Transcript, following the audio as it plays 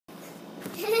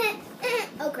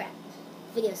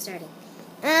video starting.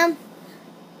 Why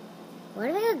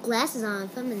do I have glasses on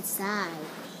if I'm inside?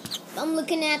 I'm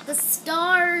looking at the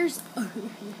stars.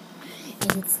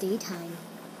 And it's daytime.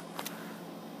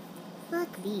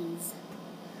 Fuck these.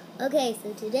 Okay,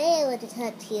 so today I want to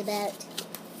talk to you about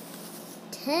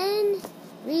 10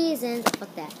 reasons,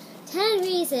 fuck that, 10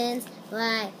 reasons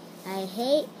why I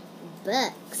hate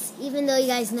books. Even though you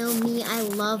guys know me, I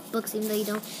love books, even though you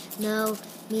don't know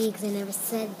me because I never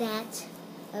said that.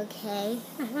 Okay?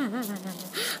 I'm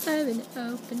an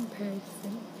open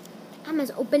person. I'm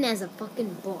as open as a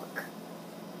fucking book.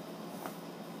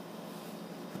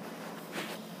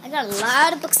 I got a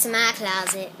lot of books in my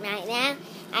closet right now.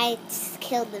 I just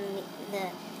killed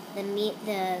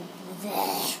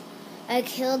I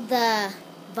killed the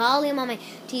volume on my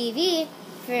TV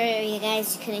for you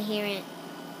guys who couldn't hear it.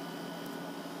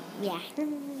 Yeah.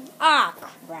 Oh,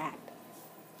 crap.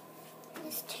 I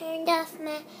just turned off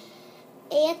my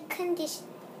air conditioner.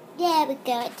 There we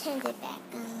go. It turned it back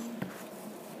on.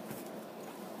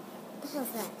 What the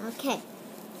hell's that? Okay.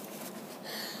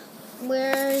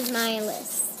 Where's my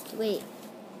list? Wait.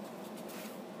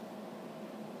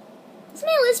 It's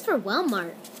my list for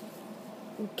Walmart.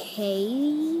 Okay.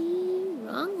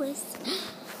 Wrong list.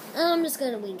 I'm just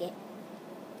gonna wing it.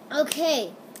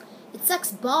 Okay. It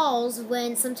sucks balls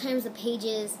when sometimes the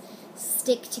pages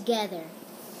stick together.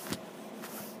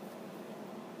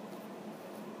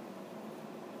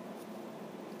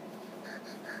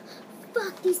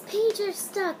 Fuck, these pages are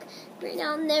stuck. Right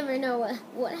now I'll never know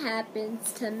what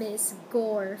happens to Miss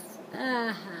Gorf.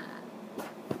 Aha.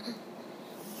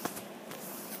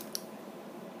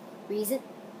 Reason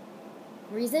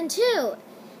 2.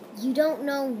 You don't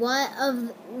know what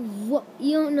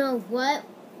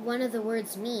one of the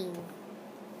words mean.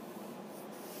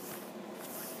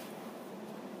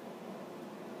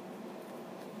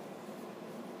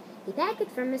 The packet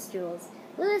from Miss Jules.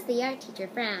 Louis, the art teacher,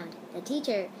 frowned. The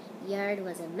teacher yard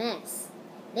was a mess.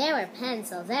 There were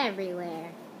pencils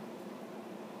everywhere.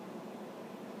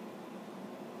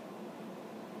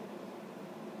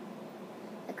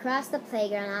 Across the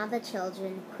playground, all the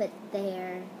children quit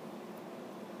their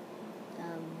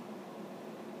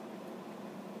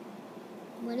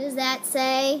what does that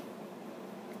say?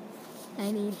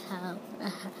 I need help.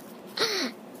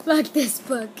 Fuck this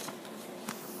book.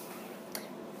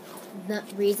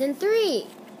 Reason 3.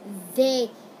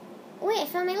 Wait, I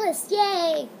found my list.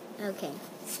 Yay! Okay.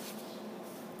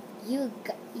 You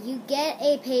get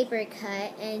a paper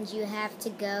cut and you have to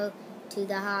go to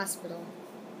the hospital.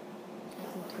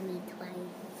 Happened to me twice.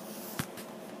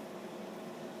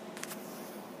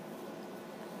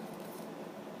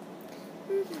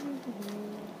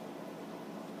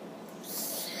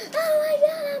 Oh my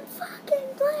god, I'm fucking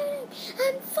bleeding!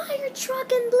 I'm fire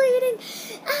trucking bleeding!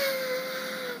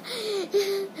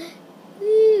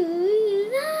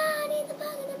 I need the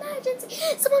fucking emergency!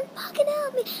 Someone fucking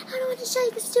help me! I don't want to show you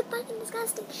because it's too fucking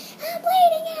disgusting. I'm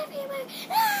bleeding everywhere!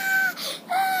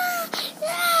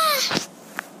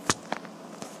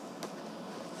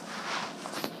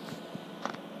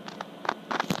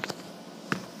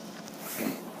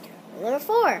 Number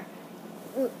 4.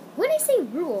 When I say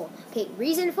rule, okay,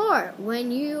 reason 4,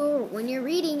 when you're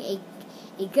reading a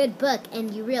good book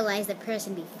and you realize the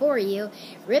person before you,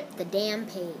 rip the damn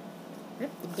page.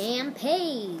 Rip the damn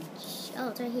page. Oh,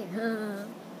 it's right here.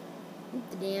 Rip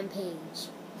the damn page.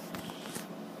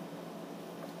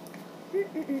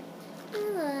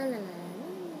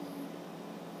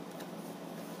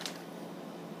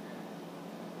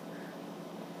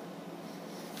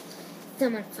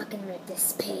 Someone fucking rip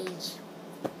this page.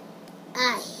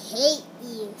 I hate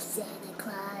you, Santa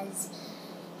Claus.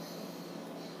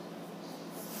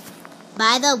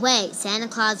 By the way, Santa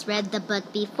Claus read the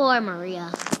book before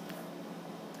Maria.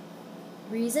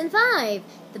 Reason 5.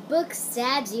 The book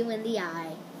stabs you in the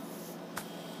eye.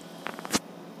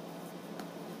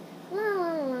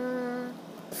 Ah,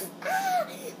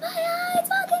 my eye's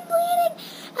fucking bleeding.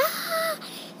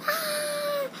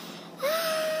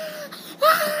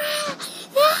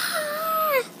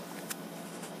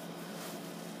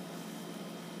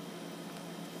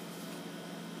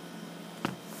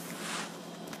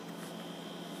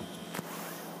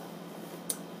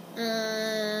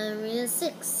 Reason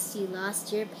 6. You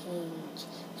lost your page.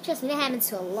 Trust me, that happens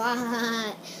to a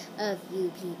lot of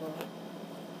you people.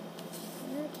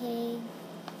 Okay.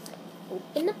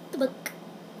 Open up the book.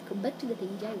 Go back to the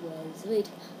page I was. Wait.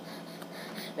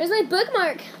 Where's my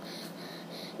bookmark?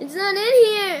 It's not in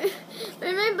here.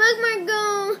 Where'd my bookmark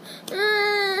go?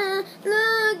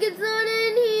 Look, it's not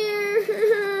in here.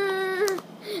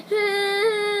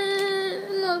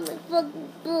 Look, my fucking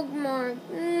bookmark.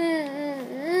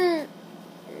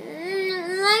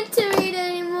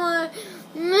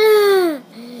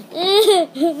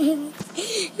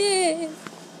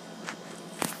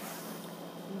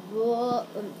 Rule.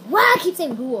 Why I keep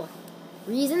saying rule?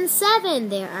 Reason 7.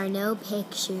 There are no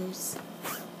pictures.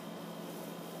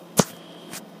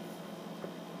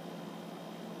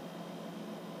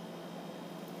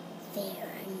 There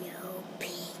are no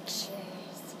pictures.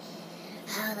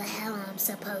 How the hell am I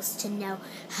supposed to know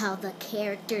how the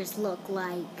characters look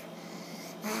like?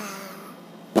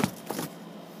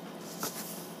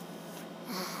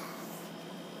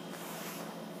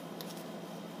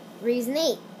 Reason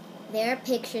 8. There are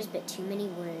pictures but too many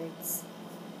words.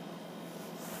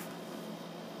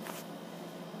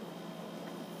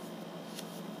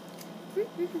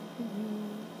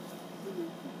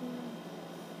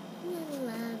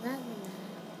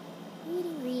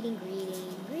 Reading.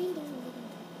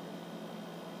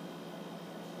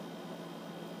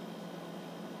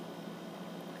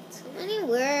 Too many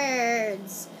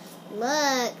words.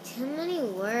 Look, too many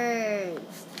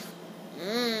words.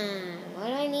 What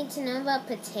do I need to know about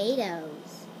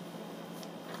potatoes?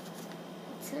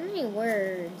 Too many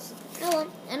words. Oh well,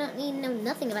 I don't need to know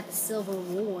nothing about the Civil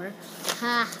War.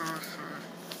 Ha ha ha.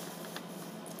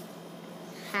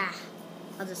 Ha.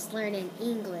 I'll just learn in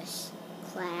English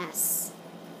class.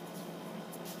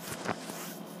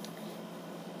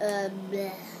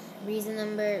 Bleh. Reason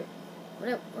number...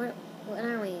 What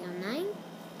are we, on 9?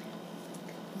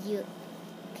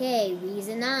 Okay,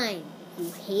 reason 9.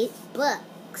 You hate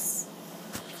books.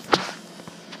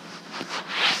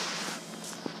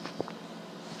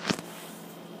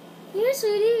 Yes, we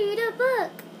do read a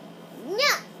book.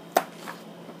 No!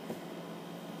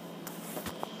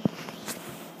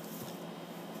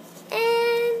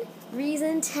 And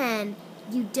reason 10.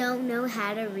 You don't know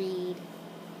how to read.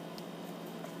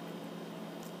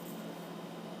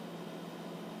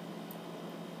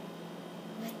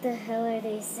 What the hell are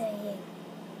they saying?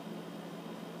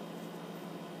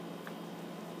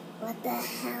 What the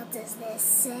hell does this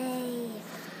say?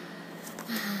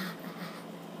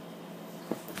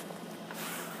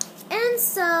 And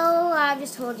so, I've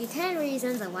just told you 10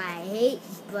 reasons of why I hate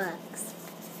books.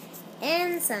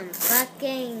 And some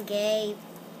fucking gay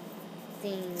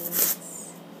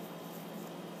things.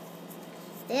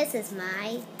 This is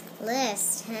my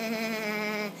list.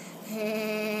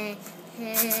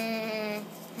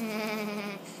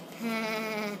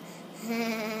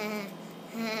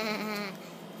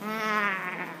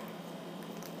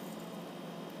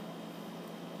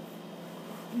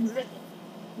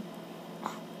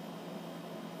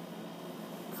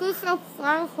 Please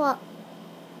subscribe for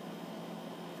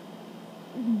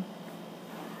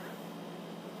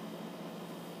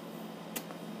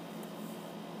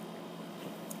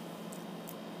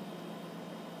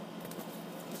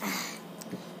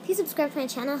please subscribe to my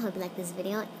channel. Hope you like this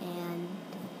video and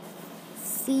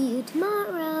see you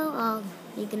tomorrow. I'll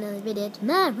make another video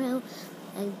tomorrow.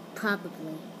 And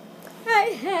probably.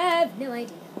 I have no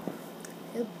idea.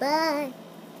 Goodbye.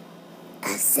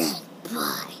 I said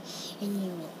bye, and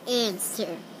you will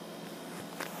answer.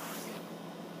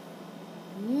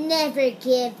 Never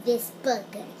give this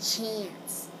book a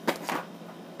chance.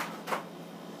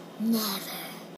 Never.